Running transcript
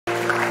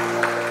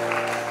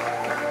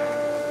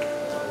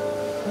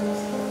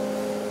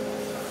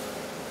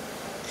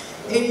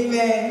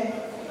Amen.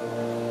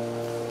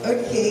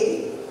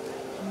 Okay.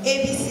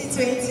 ABC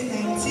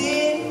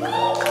 2019.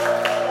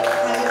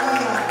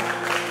 Hallelujah.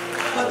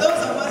 For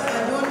those of us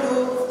that don't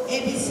know,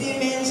 ABC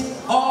means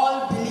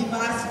All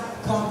Believers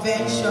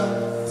Convention.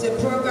 It's a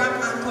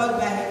program anchored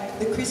by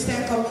the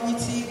Christian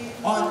community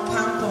on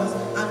campus,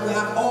 and we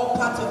are all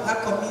part of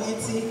that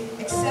community,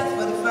 except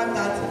for the fact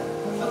that,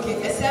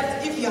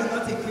 except if you are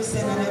not a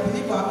Christian, and I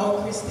believe we are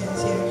all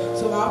Christians here,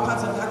 so we are all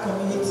part of that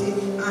community,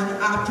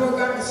 and our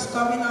program is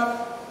coming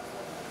up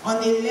on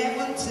the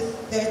 11th to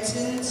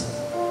 13th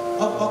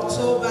of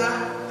October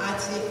at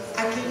the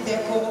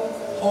Akindeco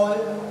Hall,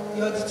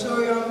 the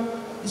auditorium,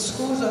 the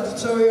school's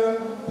auditorium.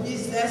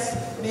 Please, let's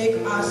make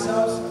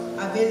ourselves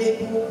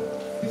available.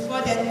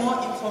 Before then, more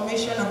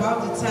information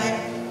about the time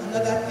and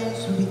other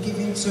things will be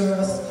given to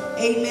us.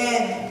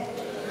 Amen.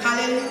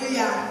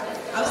 Hallelujah.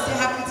 I'm still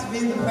happy to be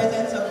in the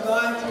presence of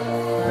God.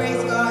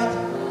 Praise God.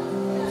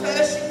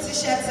 Fellowship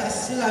t-shirts are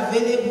still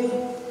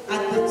available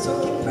at the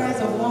token price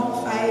of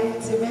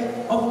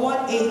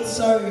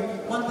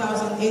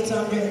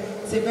 1,800.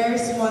 It's a very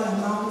small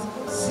amount.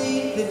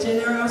 See the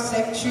general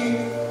secretary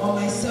or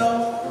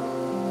myself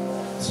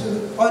to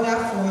order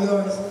for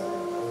yours.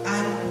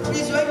 And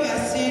please, when you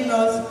are seeing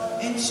us,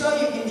 ensure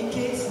you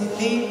indicate the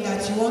name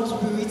that you want to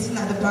be written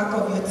at the back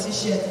of your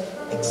t-shirt,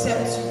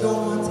 except you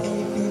don't want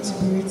anything to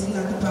be written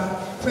at the back.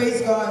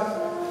 Praise God.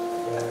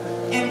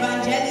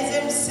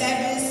 Evangelism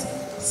service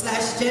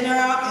 /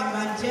 general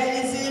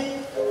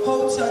evangelism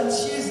holds on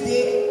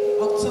Tuesday,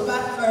 October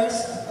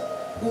 1st.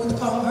 We would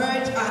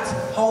converge at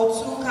Hall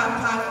 2 Car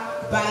Park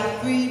by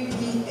 3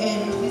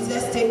 p.m. Please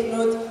let's take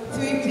note,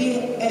 3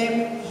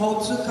 p.m. Hall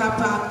 2 Car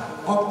Park,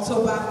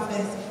 October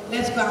 1st.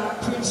 Let's go and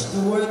preach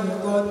the word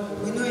of God.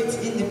 We know it's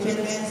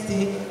Independence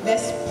Day.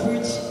 Let's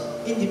preach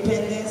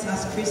independence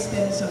as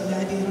Christians on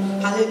that day.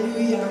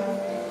 Hallelujah.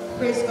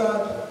 Praise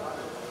God.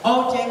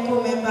 All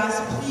Genco members,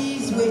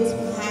 please wait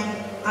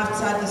behind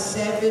after the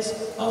service.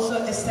 Also,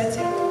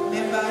 aesthetic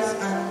members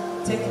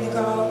and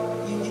technical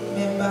unit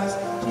members,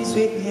 please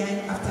wait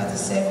behind after the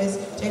service.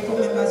 Genco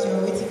members, you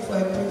are waiting for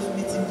a brief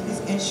meeting.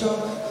 Please ensure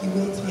you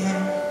wait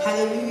behind.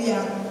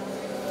 Hallelujah.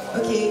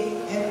 Okay,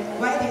 and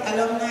while the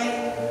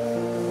alumni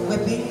were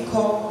being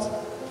called,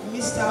 we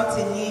missed out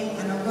a name,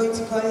 and I'm going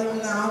to call him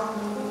now.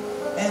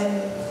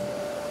 And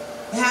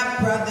we have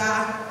Brother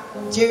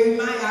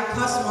Jeremiah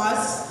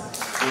Cosmos,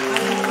 a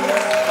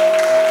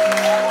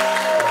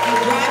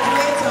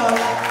graduate of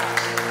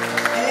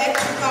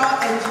electrical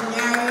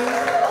engineering.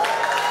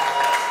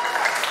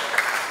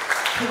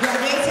 He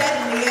graduated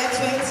in the year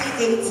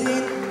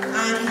 2018,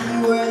 and he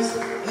was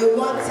a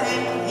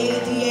one-time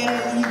ADM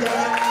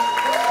leader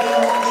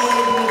in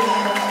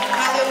ADM.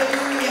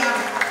 Hallelujah.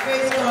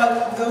 Praise God.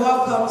 You're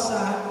welcome,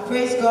 sir.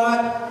 Praise God.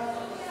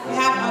 We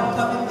have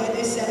upcoming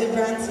birthday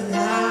celebrants in the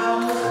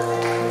house.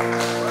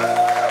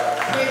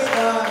 Praise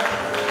God.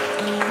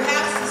 We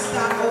have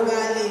Sister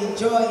Ogale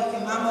Joy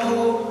Imamo.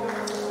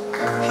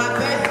 Her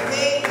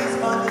birthday is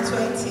on the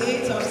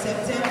 28th of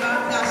September.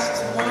 That's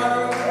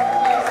tomorrow.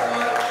 Praise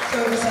God. So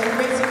we're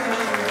celebrating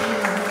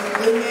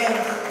her. Amen.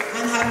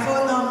 And her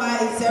phone number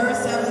is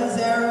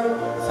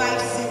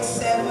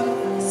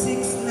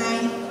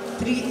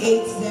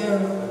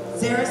 070-567-69380.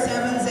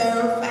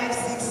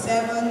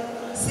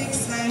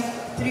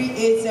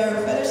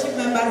 070-567-69380. Fellowship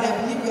members, I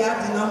believe we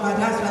have the number,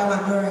 that's why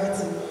we're not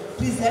writing.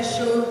 Please let's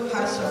show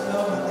her some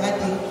love on that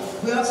day.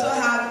 We also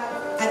have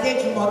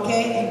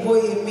Adejumoke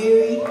Iboye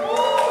Mary,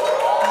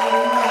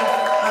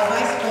 our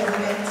Vice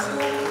President,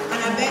 and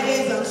her birthday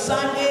is on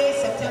Sunday,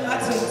 September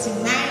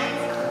 29th.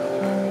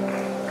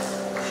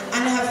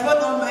 And her phone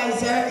number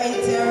is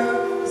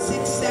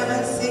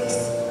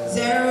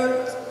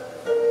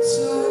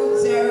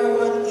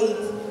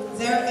 080-676-02018.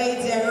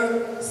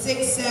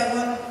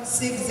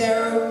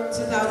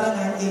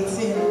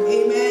 080-6760-2018.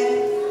 Amen.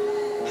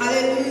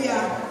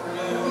 Hallelujah.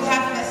 We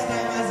have first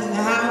timers in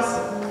the house.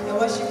 They're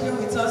worshiping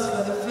with us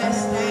for the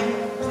first time.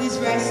 Please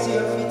rise to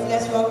your feet.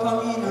 Let's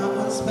welcome you in our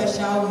own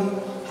special way.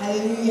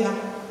 Hallelujah.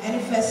 Any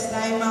first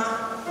timer?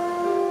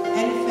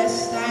 Any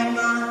first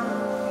timer?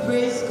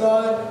 Praise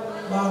God.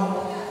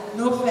 Wow.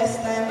 No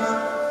first timer?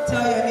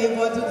 Tell your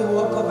neighbor, do the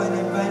work of an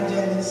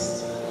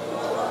evangelist.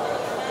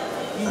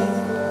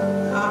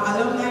 Our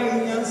alumni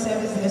reunion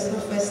service, there's no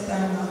first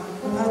timer.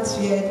 That's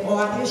weird.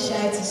 Or are they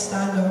shy to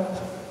stand up?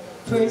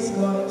 Praise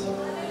God.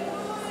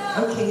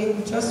 Okay,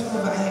 we just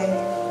move ahead.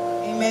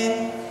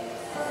 Amen.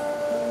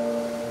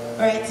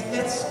 Alright,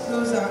 let's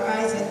close our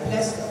eyes and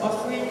bless the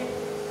offering.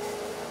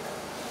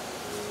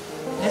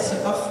 Bless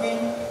the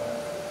offering.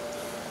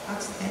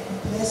 Ask that be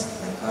blessed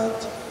by God.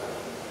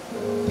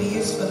 Be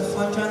used for the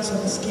furtherance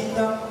of His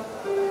kingdom.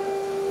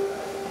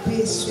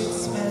 Be a sweet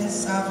smelling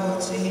savour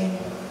to Him.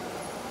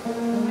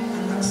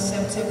 An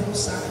acceptable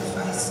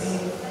sacrifice to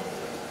Him.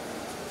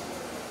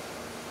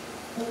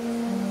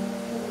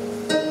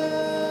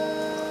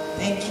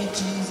 Thank you,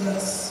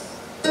 Jesus.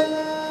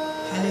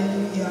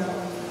 Hallelujah.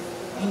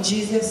 In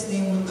Jesus'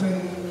 name we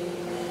pray.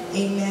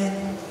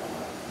 Amen.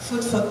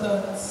 Food for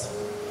thought.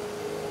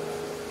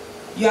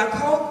 You are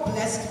called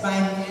blessed by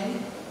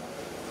men,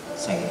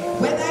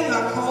 Whether you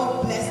are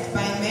called blessed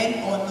by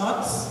men or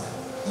not,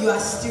 you are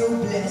still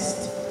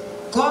blessed.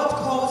 God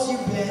calls you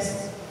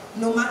blessed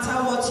no matter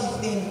what you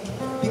think,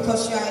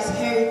 because you are his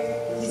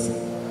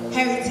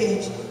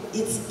heritage.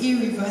 It's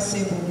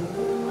irreversible.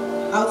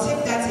 I'll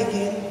take that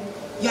again.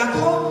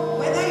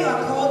 Whether you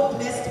are called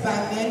blessed by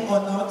men or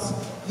not,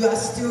 you are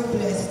still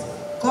blessed.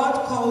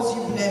 God calls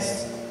you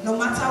blessed no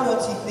matter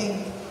what you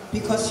think,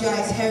 because you are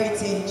his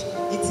heritage.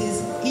 It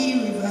is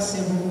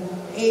irreversible.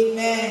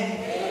 Amen.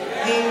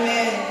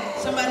 Amen.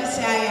 Somebody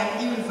say, I am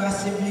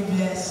irreversibly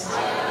blessed.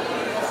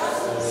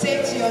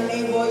 Say to your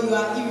neighbor, you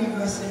are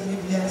irreversibly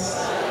blessed.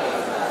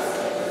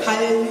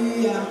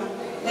 Hallelujah.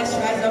 Let's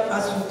rise up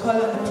as we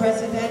call on the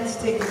president to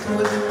take the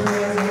closing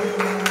prayers and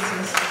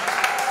humanities.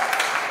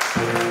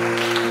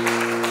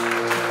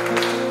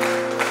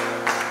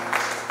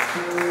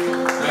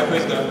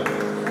 Praise God.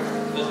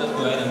 Let's just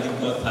go ahead and give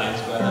God thanks.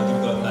 Go ahead and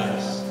give God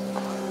thanks.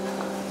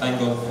 Thank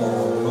God for a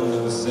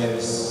wonderful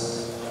service.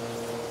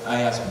 I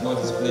has brought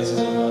his blessings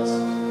on us.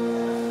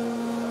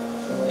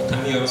 I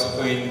can hear us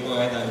praying. Go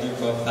ahead and give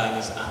God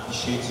thanks.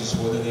 Appreciate his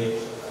holy name.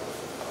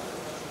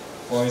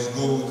 For his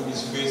good,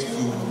 his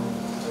faithful.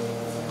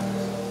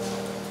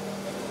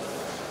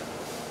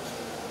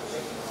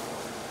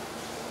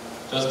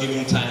 Just give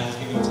him thanks,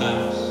 give him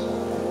thanks.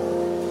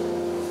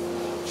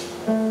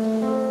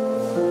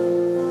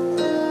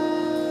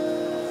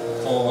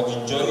 For the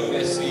journey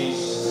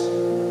message,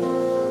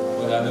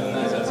 for the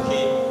alumni that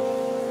came,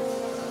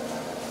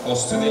 for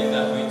students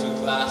that went to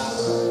class,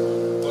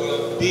 for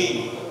your day,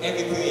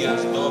 everything he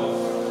has done.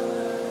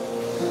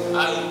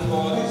 I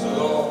pour his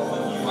love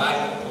on you, I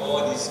pour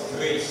his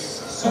grace,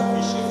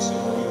 sufficiency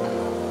on you.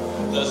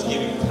 Just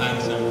give him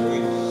thanks and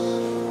praise.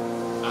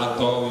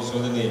 Adore his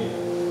holy name.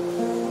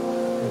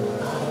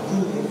 I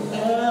couldn't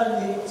earn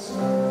it,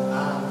 I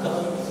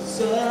don't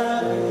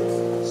deserve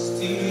it.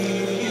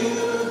 Still you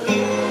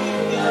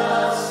give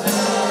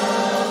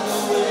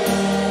yourself away.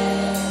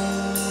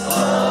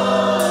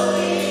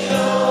 Only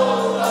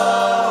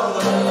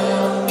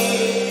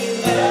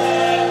overwhelming,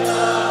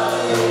 never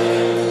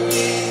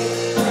ending,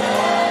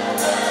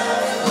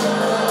 endless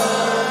love.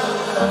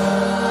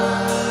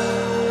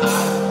 I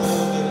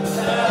couldn't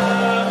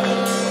earn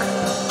it,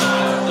 I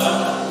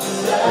don't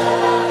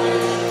deserve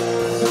it.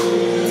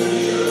 Still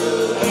you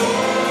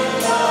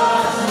give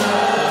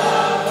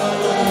yourself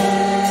away.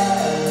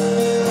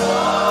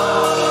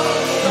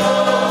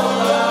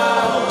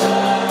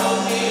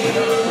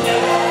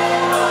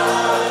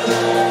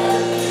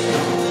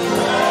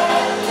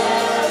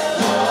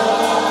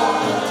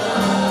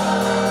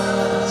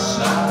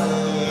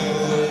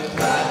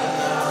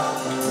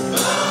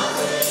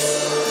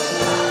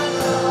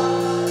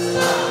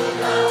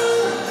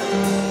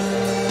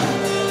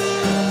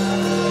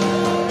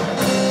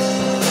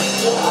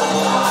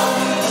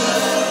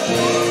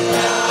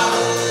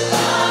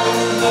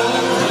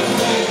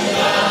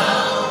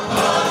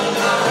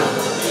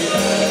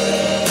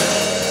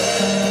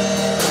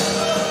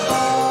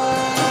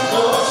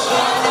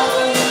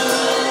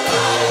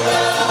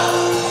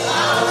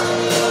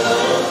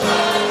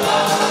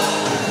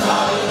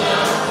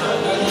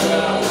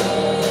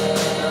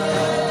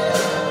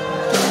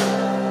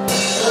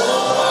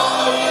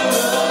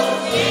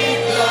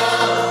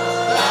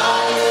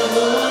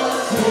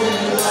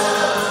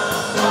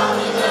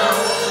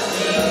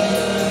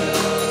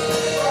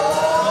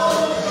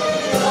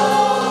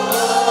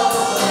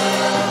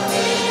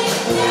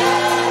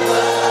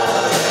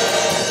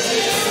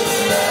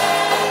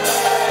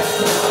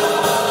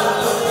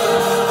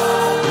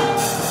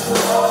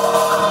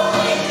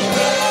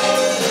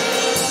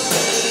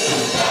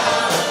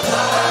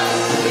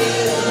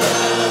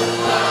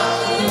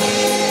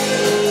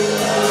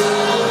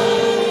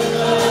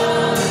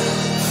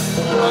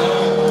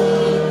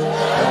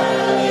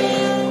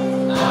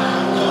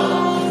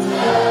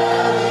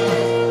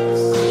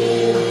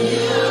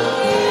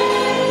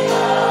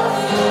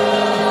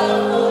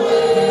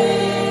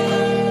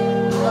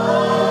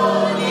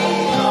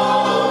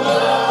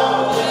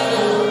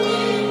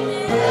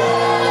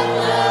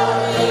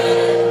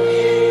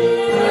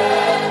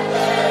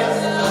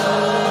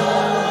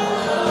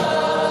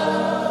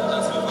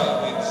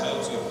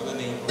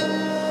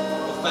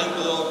 Thank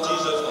you, Lord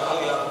Jesus, for how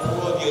you have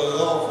poured your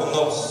love on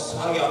us,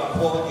 how you have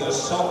poured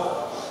yourself.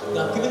 You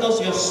have given us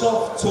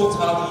yourself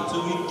totally to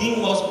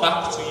redeem us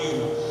back to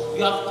you.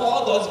 You have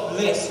called us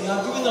blessed. You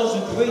have given us the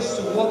grace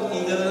to walk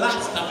in the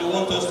light that you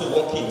want us to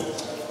walk in.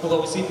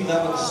 Lord, we say we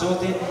have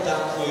exalted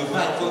that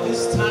glorified for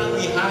this time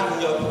we have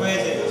in your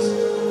presence.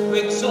 We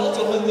exalt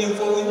your holy name,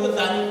 for we know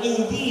that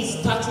indeed,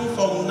 starting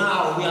from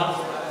now, we have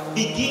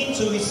begin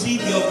to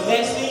receive your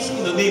blessings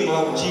in the name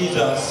of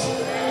Jesus.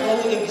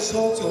 Lord, we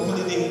exalt your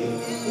holy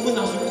name, even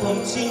as we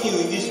continue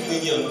in this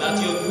union, that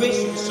your grace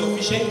will be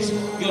sufficient,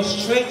 your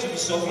strength will be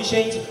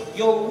sufficient,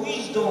 your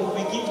wisdom will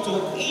be given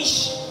to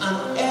each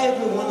and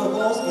every one of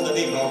us in the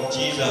name of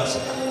Jesus.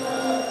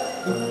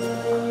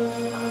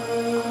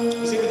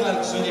 We say without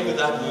exalted,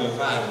 without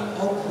glorified,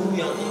 all glory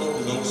and honor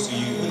belongs to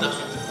you. Even as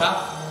we depart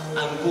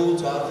and go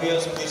to our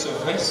various places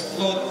of rest,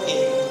 Lord,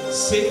 in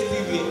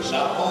safety we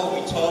shall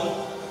all return.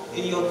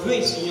 In your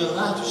grace, in your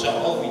light, we shall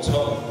all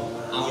return.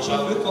 And we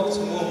shall wake up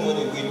tomorrow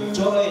morning with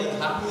joy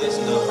and happiness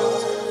in our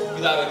hearts.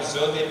 Be thou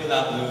exalted, be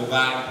thou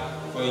glorified.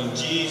 For in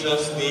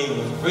Jesus' name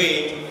we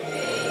pray.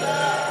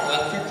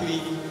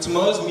 Quickly,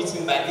 tomorrow's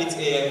meeting by 8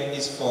 a.m.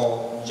 is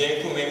for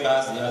Jericho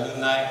members, the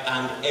alumni,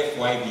 and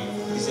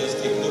FYB. Please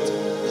just take note.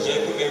 The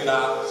Jericho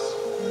members,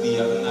 the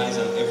alumni, and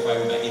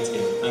FYB by 8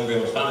 a.m. Thank you very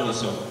much. Family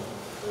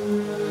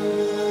song.